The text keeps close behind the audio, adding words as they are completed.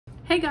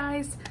Hey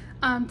guys,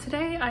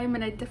 today I'm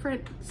in a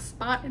different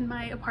spot in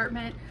my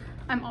apartment.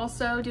 I'm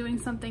also doing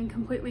something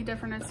completely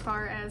different as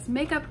far as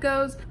makeup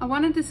goes. I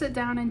wanted to sit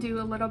down and do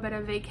a little bit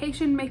of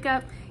vacation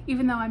makeup,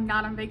 even though I'm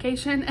not on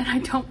vacation and I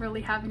don't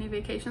really have any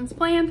vacations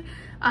planned.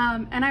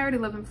 And I already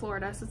live in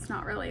Florida, so it's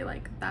not really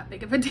like that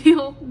big of a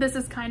deal. This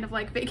is kind of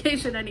like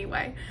vacation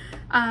anyway.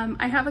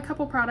 I have a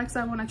couple products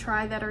I want to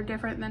try that are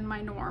different than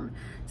my norm.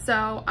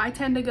 So I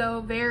tend to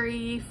go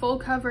very full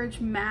coverage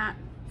matte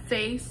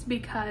face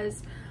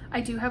because I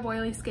do have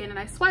oily skin and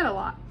I sweat a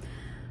lot.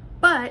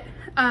 But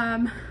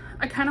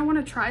I kind of want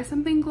to try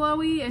something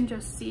glowy and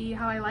just see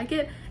how I like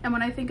it. And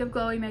when I think of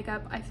glowy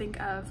makeup, I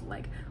think of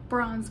like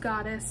bronze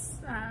goddess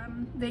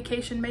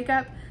vacation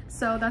makeup.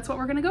 So that's what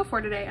we're gonna go for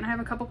today. And I have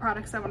a couple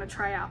products I want to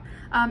try out.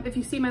 If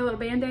you see my little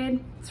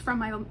band-aid, it's from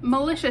my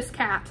malicious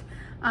cat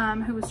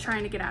who was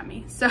trying to get at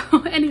me. So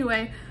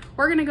anyway,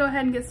 we're gonna go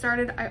ahead and get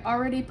started. I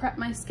already prepped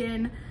my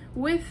skin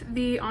with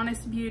the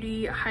Honest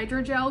Beauty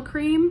Hydrogel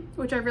cream,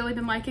 which I've really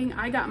been liking.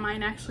 I got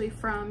mine actually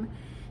from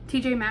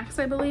TJ Maxx,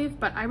 I believe,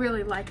 but I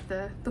really like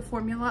the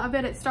formula of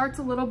it. It starts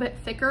a little bit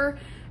thicker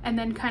and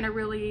then kind of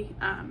really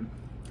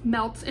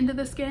melts into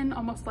the skin,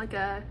 almost like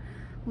a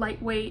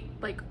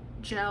lightweight like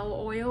gel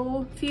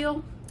oil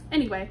feel.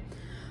 Anyway,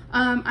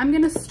 I'm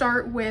gonna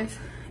start with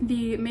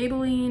the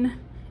Maybelline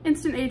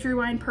Instant Age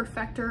Rewind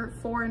Perfector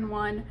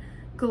 4-in-1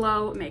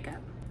 Glow Makeup.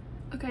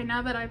 Okay,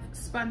 now that I've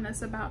spun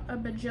this about a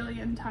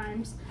bajillion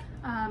times,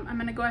 I'm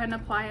gonna go ahead and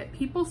apply it.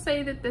 People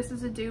say that this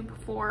is a dupe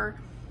for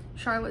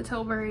Charlotte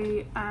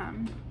Tilbury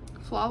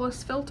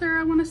Flawless Filter,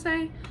 I wanna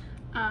say.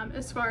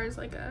 As far as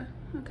like a,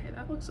 okay,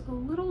 that looks a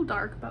little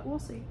dark, but we'll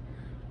see.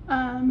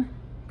 Kind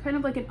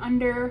of like an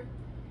under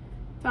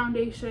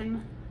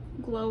foundation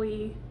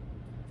glowy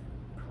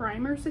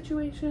primer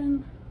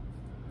situation.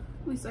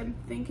 At least I'm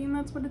thinking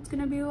that's what it's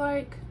gonna be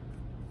like.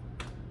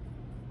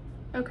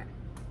 Okay.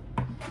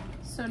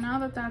 So now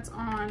that that's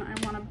on, I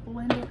want to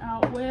blend it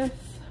out with,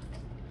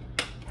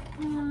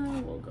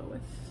 we'll go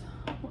with,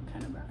 what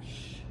kind of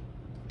brush?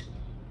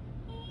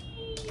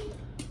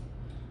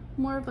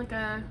 More of like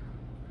a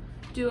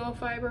duo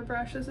fiber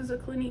brush. This is a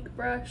Clinique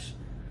brush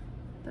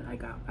that I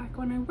got back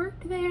when I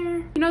worked there.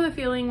 You know the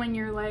feeling when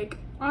you're like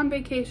on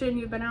vacation,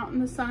 you've been out in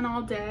the sun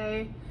all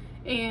day,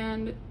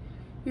 and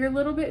you're a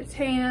little bit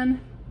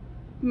tan,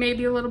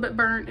 maybe a little bit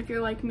burnt if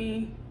you're like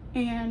me,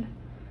 and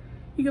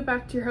you go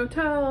back to your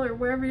hotel or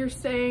wherever you're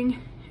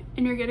staying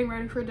and you're getting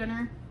ready for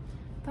dinner.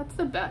 That's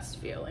the best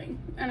feeling.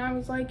 And I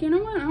was like, you know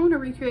what? I want to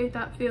recreate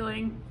that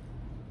feeling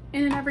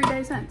in an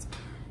everyday sense.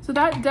 So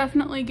that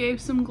definitely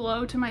gave some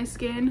glow to my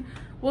skin.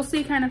 We'll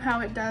see kind of how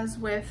it does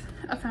with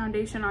a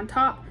foundation on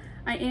top.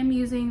 I am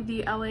using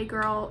the LA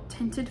Girl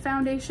Tinted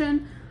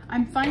Foundation.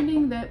 I'm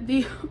finding that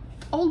the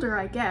older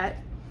I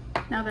get,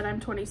 now that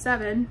I'm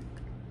 27,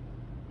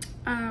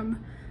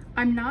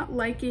 I'm not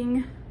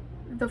liking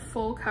the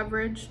full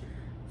coverage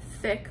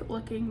thick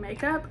looking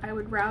makeup. I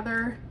would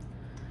rather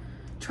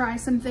try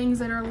some things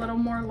that are a little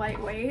more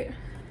lightweight,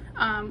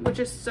 which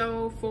is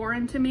so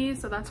foreign to me.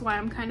 So that's why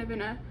I'm kind of in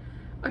a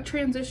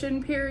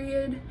transition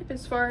period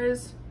as far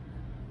as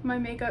my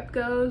makeup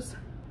goes.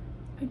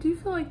 I do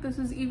feel like this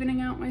is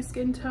evening out my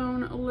skin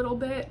tone a little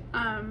bit.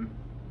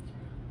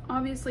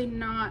 Obviously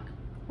not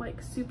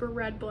like super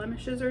red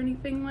blemishes or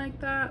anything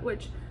like that,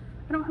 which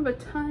I don't have a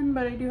ton,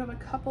 but I do have a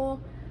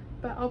couple,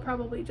 but I'll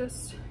probably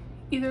just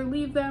either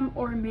leave them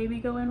or maybe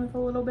go in with a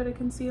little bit of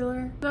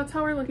concealer. That's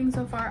how we're looking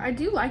so far. I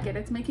do like it.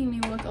 It's making me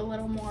look a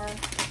little more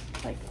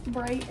like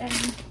bright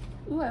and,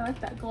 ooh, I like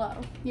that glow.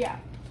 Yeah,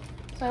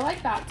 so I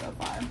like that so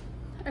far.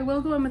 I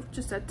will go in with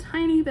just a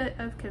tiny bit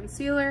of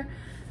concealer.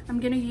 I'm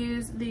gonna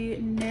use the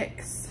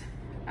NYX,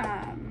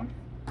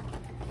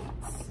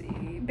 let's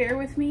see, Bear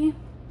With Me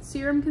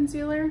Serum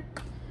Concealer.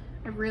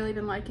 I've really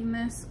been liking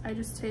this. I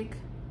just take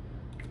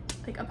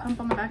like a pump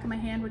on the back of my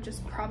hand, which is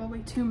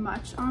probably too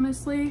much,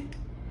 honestly.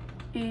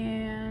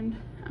 And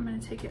I'm gonna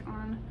take it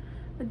on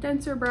a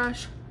denser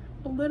brush,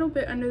 a little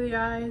bit under the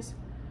eyes.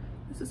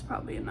 This is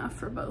probably enough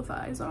for both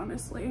eyes,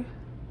 honestly.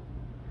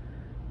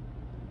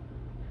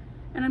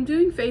 And I'm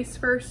doing face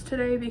first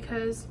today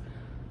because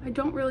I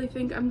don't really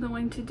think I'm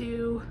going to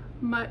do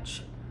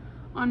much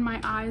on my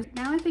eyes.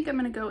 Now I think I'm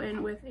gonna go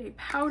in with a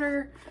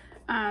powder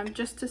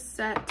just to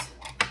set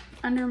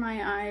under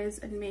my eyes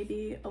and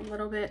maybe a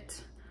little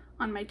bit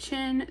on my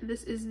chin.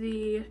 This is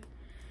the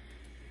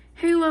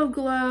Halo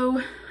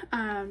Glow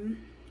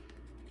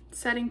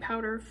setting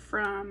powder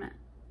from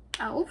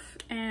e.l.f.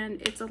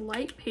 and it's a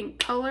light pink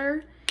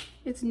color.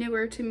 It's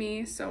newer to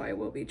me, so I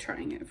will be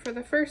trying it for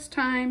the first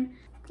time.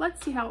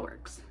 Let's see how it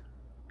works.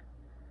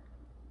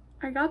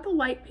 I got the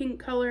light pink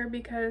color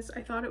because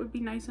I thought it would be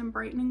nice and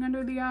brightening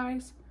under the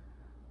eyes.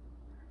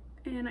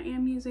 And I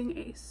am using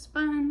a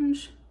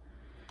sponge.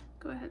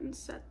 Go ahead and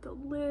set the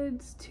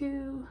lids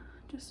too,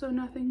 just so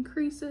nothing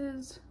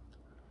creases.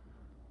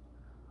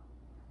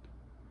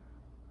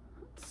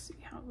 See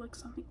how it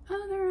looks on the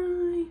other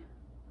eye.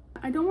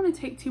 I don't want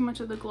to take too much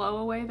of the glow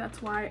away.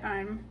 That's why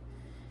I'm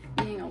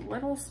being a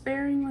little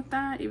sparing with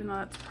that, even though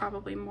that's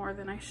probably more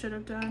than I should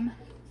have done.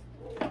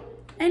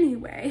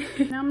 Anyway,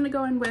 now I'm gonna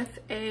go in with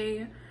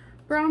a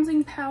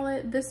bronzing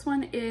palette. This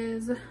one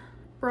is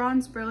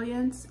Bronze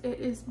Brilliance. It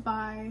is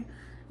by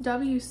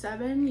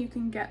W7. You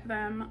can get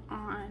them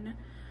on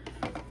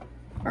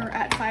or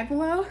at Five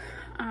Below.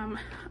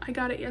 I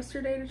got it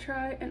yesterday to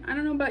try, and I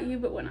don't know about you,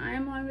 but when I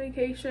am on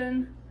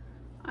vacation,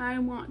 I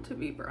want to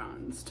be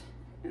bronzed.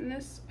 And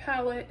this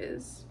palette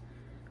is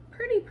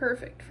pretty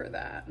perfect for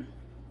that.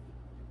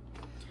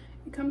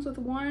 It comes with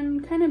one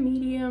kind of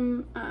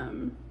medium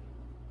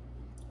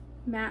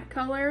matte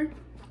color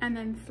and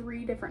then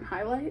 3 different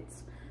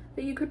highlights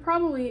that you could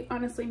probably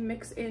honestly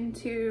mix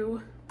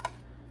into,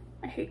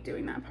 I hate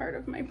doing that part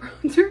of my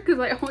bronzer because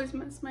I always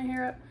mess my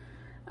hair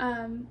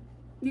up.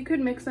 You could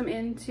mix them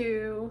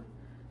into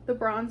the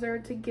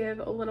bronzer to give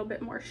a little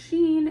bit more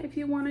sheen if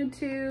you wanted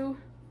to.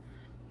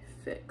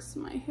 Fix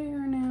my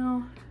hair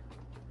now.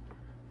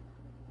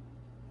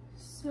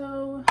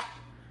 So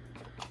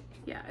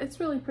yeah, it's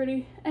really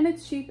pretty and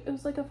it's cheap. It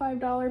was like a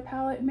 $5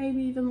 palette,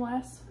 maybe even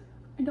less.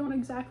 I don't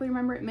exactly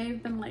remember. It may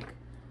have been like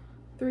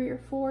 $3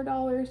 or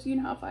 $4. You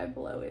know how Five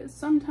Below is.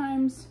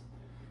 Sometimes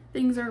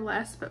things are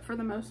less, but for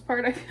the most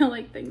part, I feel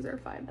like things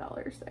are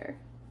 $5 there.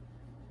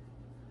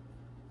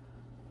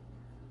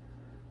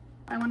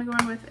 I want to go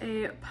in with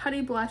a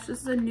putty blush.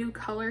 This is a new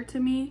color to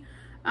me,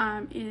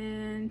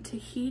 in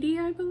Tahiti,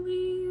 I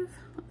believe.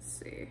 Let's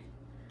see.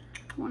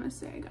 I want to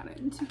say I got it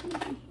in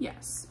Tahiti.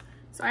 Yes.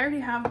 So I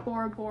already have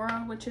Bora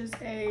Bora, which is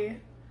a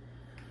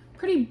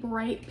pretty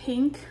bright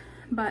pink,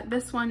 but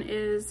this one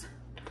is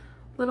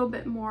a little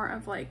bit more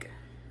of like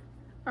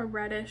a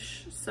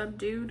reddish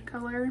subdued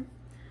color.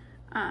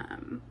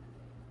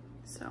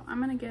 So I'm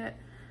gonna get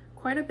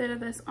quite a bit of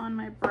this on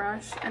my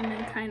brush and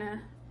then kind of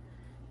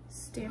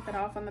stamp it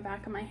off on the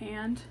back of my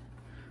hand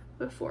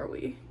before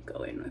we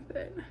go in with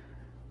it.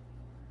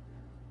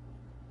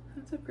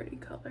 That's a pretty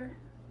color.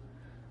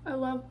 I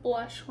love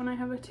blush when I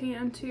have a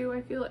tan too.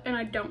 I feel it, and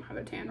I don't have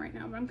a tan right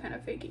now, but I'm kind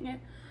of faking it.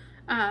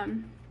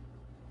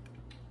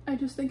 I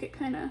just think it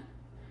kind of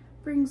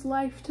brings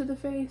life to the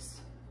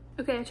face.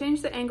 Okay, I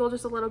changed the angle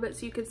just a little bit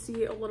so you could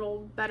see a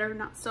little better,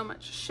 not so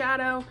much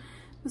shadow.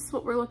 This is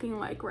what we're looking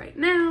like right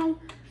now.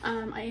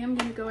 I am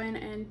gonna go in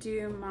and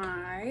do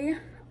my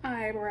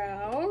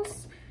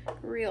eyebrows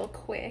real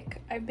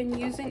quick. I've been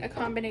using a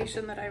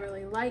combination that I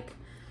really like,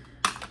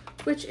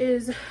 which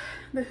is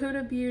the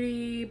Huda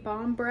Beauty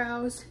Bomb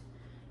Brows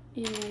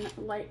in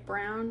light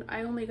brown.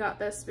 I only got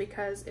this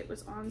because it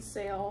was on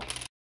sale.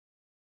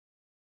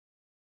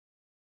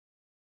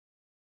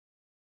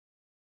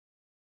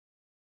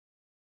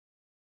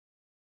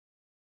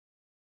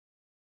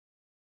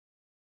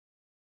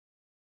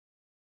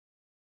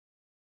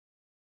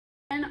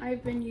 And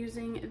I've been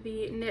using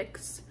the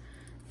NYX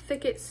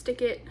Thick It Stick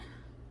It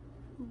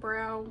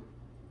Brow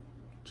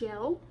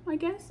Gel, I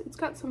guess. It's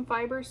got some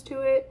fibers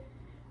to it.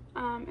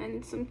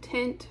 And some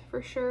tint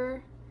for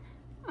sure,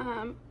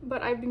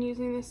 but I've been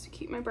using this to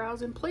keep my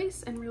brows in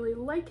place and really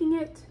liking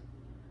it.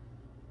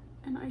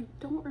 And I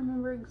don't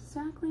remember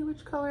exactly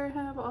which color I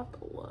have. I'll have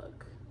to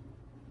look.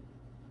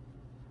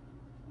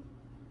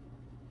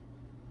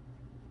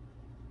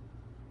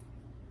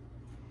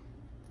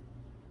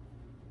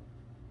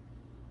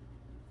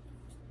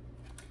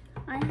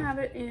 I have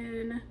it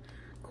in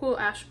Cool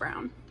Ash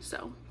Brown.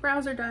 So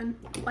brows are done.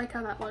 Like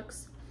how that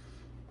looks.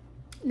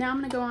 Now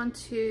I'm gonna go on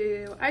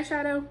to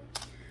eyeshadow.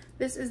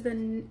 This is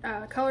the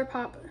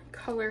ColourPop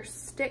Color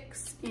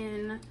Sticks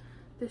in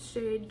the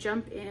shade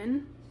Jump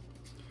In.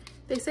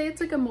 They say it's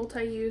like a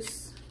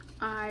multi-use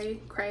eye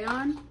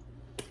crayon.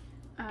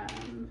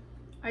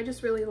 I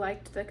just really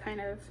liked the kind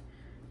of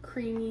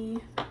creamy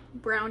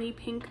brownie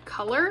pink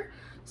color.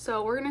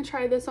 So we're gonna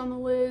try this on the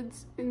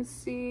lids and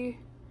see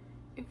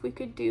if we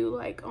could do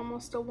like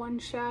almost a one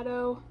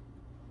shadow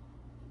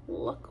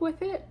look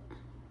with it,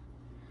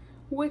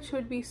 which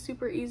would be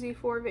super easy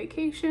for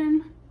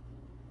vacation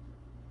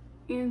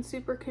and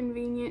super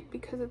convenient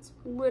because it's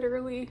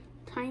literally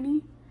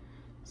tiny.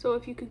 So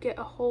if you could get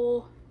a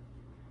whole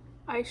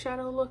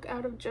eyeshadow look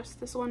out of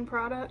just this one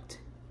product,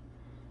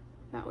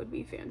 that would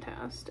be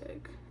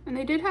fantastic. And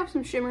they did have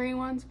some shimmery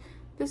ones.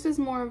 This is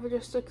more of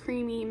just a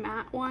creamy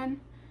matte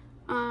one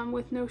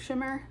with no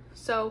shimmer.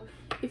 So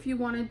if you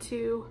wanted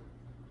to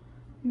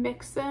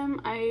mix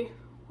them, I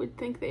would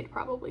think they'd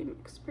probably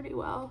mix pretty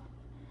well.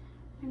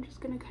 I'm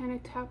just gonna kind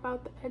of tap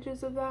out the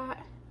edges of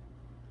that.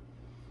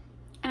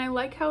 And I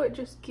like how it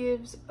just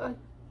gives a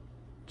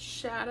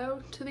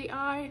shadow to the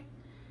eye.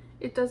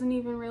 It doesn't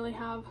even really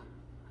have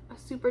a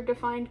super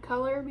defined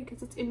color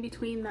because it's in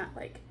between that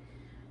like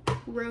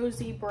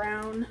rosy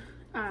brown,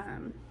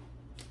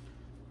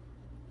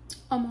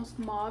 almost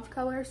mauve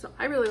color. So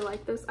I really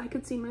like this. I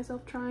could see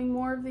myself trying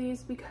more of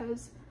these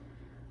because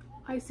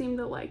I seem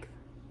to like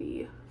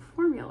the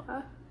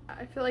formula.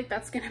 I feel like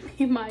that's gonna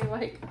be my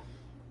like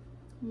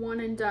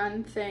one and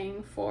done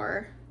thing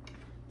for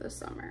the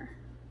summer.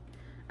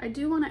 I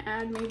do want to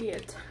add maybe a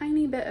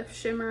tiny bit of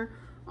shimmer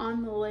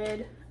on the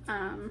lid,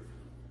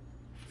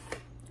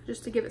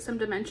 just to give it some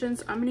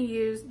dimensions. I'm going to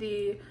use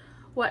the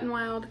Wet n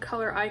Wild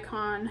Color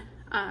Icon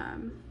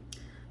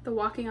the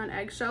Walking on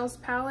Eggshells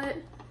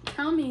palette.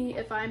 Tell me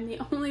if I'm the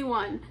only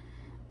one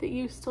that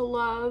used to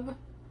love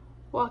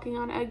Walking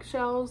on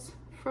Eggshells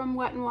from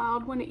Wet n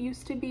Wild when it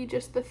used to be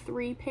just the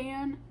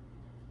 3-pan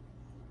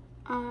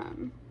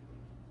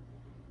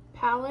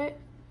palette,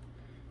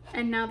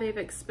 and now they've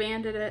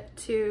expanded it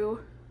to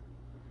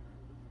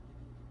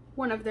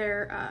one of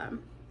their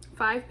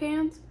 5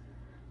 pans.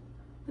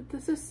 But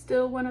this is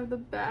still one of the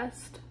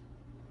best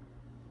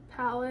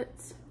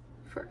palettes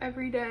for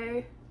every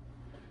day.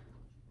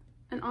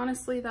 And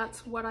honestly,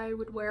 that's what I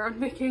would wear on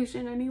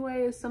vacation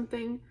anyway, is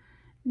something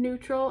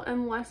neutral,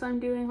 unless I'm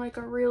doing like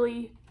a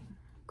really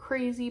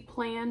crazy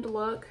planned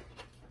look.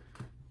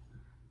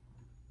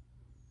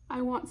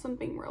 I want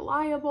something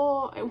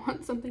reliable. I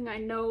want something I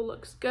know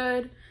looks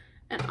good.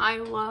 And I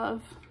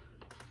love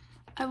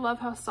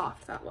how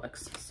soft that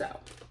looks. So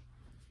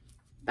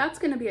that's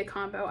gonna be a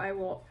combo I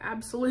will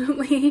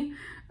absolutely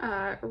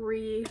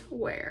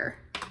re-wear.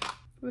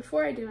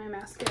 Before I do my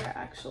mascara,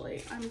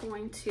 actually, I'm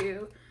going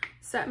to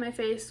set my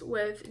face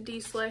with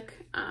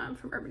De-Slick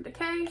from Urban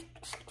Decay.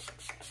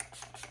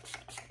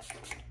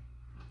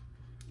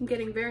 I'm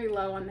getting very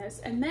low on this.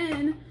 And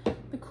then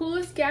the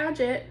coolest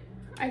gadget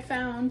I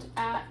found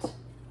at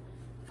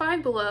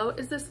Five Below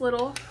is this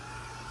little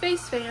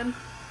face fan.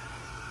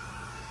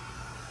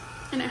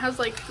 And it has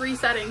like 3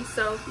 settings,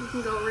 so you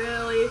can go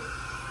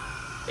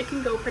it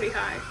can go pretty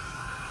high.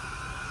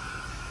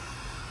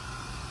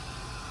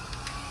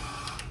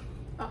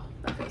 Oh,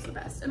 that feels the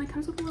best. And it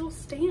comes with a little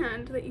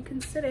stand that you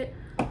can sit it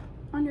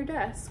on your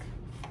desk,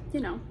 you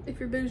know, if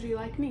you're bougie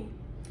like me.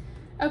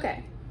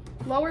 Okay,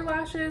 lower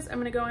lashes, I'm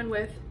gonna go in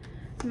with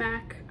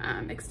MAC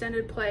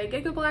Extended Play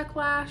Giga Black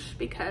Lash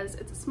because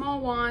it's a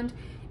small wand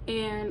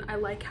and I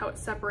like how it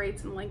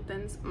separates and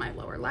lengthens my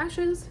lower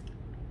lashes.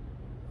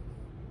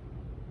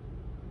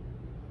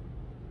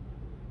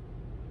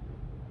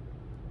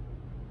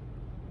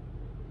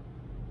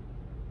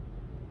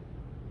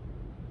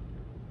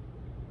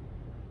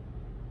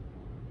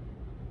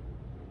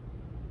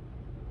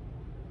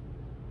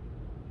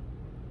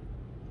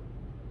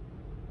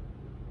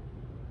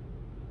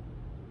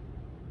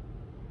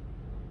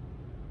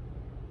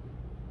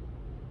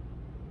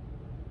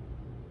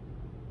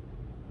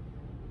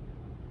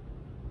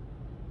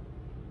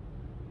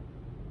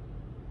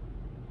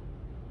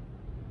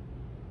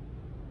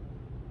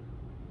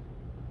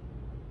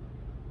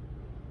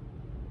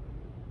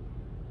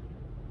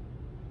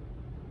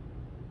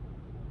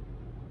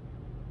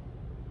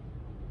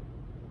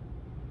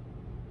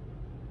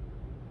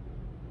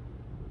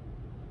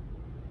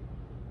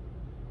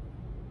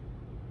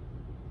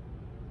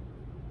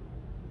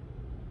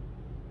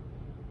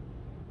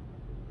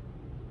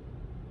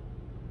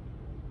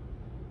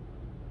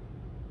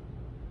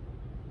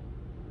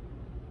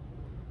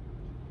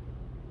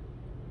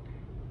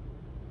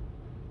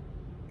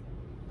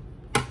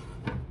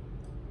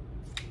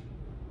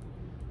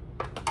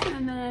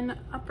 And then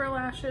upper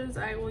lashes,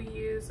 I will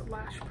use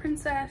Lash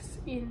Princess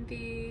in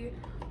the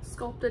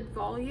Sculpted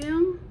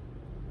Volume.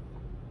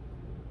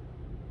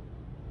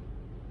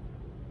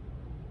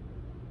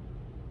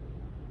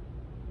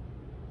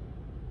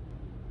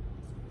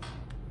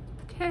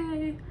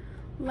 Okay,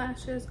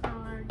 lashes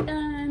are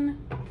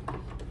done.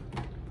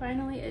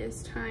 Finally, it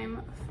is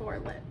time for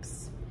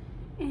lips.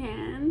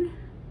 And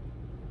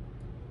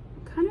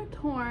I'm kind of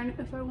torn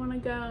if I want to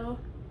go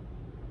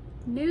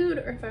nude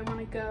or if I want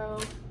to go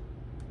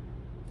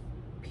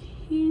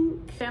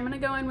pink. Okay, I'm gonna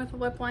go in with a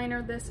lip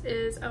liner. This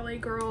is LA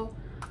Girl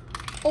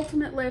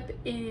Ultimate Lip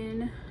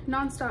in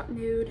Nonstop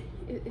Nude.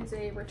 It is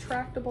a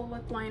retractable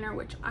lip liner,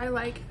 which I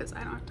like because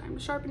I don't have time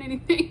to sharpen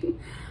anything.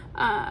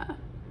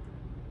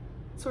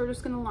 So we're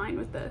just gonna line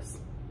with this.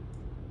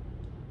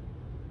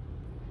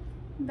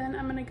 Then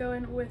I'm gonna go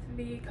in with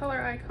the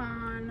Color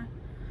Icon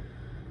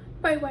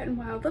by Wet n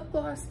Wild lip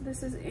gloss.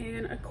 This is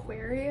in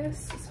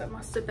Aquarius, so it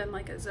must have been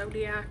like a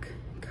Zodiac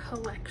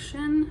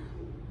collection.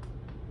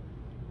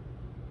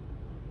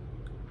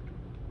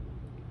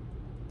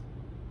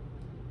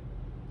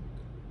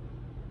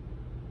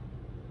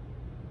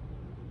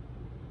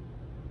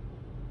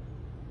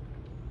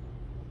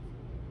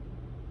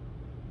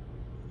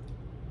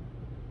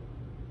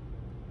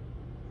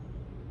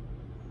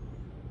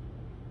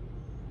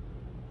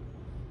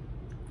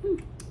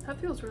 That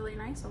feels really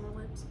nice on the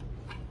lips.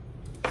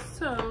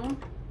 So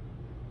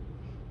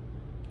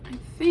I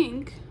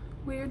think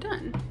we are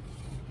done.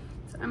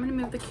 So I'm gonna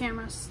move the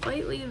camera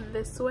slightly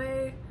this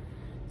way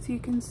so you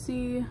can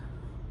see a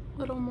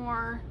little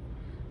more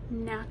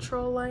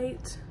natural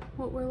light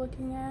what we're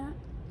looking at.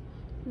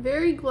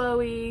 Very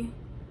glowy,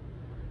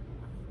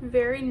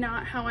 very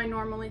not how I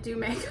normally do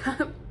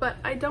makeup, but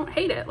I don't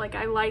hate it. Like,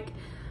 I like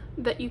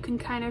that you can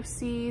kind of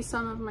see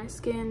some of my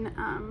skin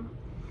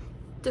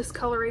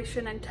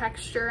discoloration and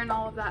texture and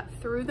all of that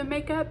through the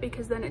makeup,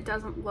 because then it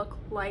doesn't look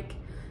like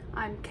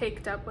I'm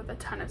caked up with a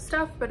ton of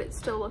stuff, but it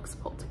still looks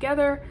pulled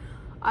together.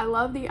 I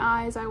love the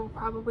eyes. I will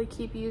probably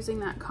keep using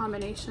that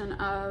combination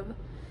of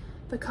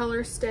the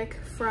color stick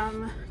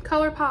from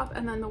ColourPop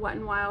and then the Wet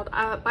n Wild.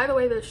 By the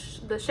way,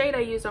 the shade I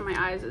use on my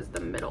eyes is the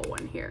middle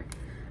one here.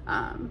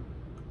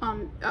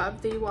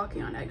 of the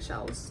walking on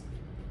eggshells.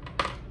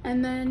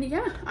 And then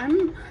yeah,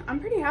 I'm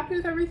pretty happy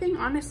with everything.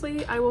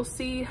 Honestly, I will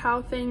see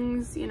how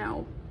things, you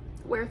know,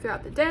 wear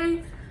throughout the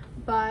day.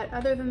 But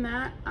other than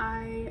that,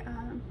 I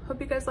hope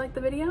you guys liked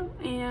the video,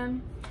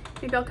 and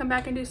maybe I'll come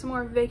back and do some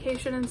more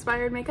vacation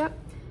inspired makeup.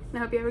 And I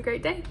hope you have a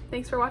great day.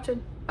 Thanks for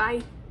watching.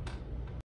 Bye.